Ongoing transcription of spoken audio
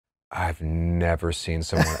I've never seen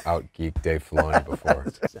someone out-geek Dave Filoni before.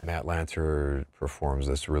 Matt Lanter performs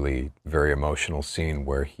this really very emotional scene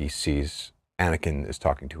where he sees Anakin is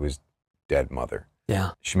talking to his dead mother,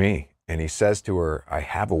 Yeah. Shmi, and he says to her, I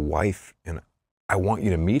have a wife and I want you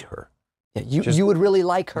to meet her. Yeah, you would really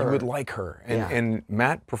like her. You would like her. And, Yeah. and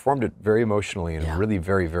Matt performed it very emotionally and Yeah. really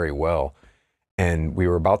very, very well. And we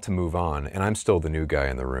were about to move on, and I'm still the new guy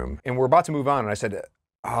in the room. And we're about to move on, and I said,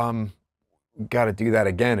 got to do that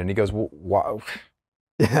again. And he goes, well, why?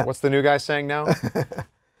 Yeah. What's the new guy saying now?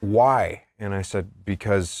 Why? And I said,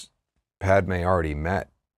 because Padme already met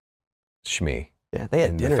Shmi. Yeah, they had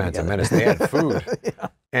in dinner the Phantom together. Menace. They had food. Yeah.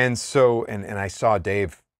 And so, and I saw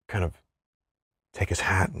Dave kind of take his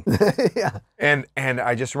hat. Yeah. And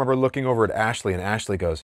I just remember looking over at Ashley, and Ashley goes,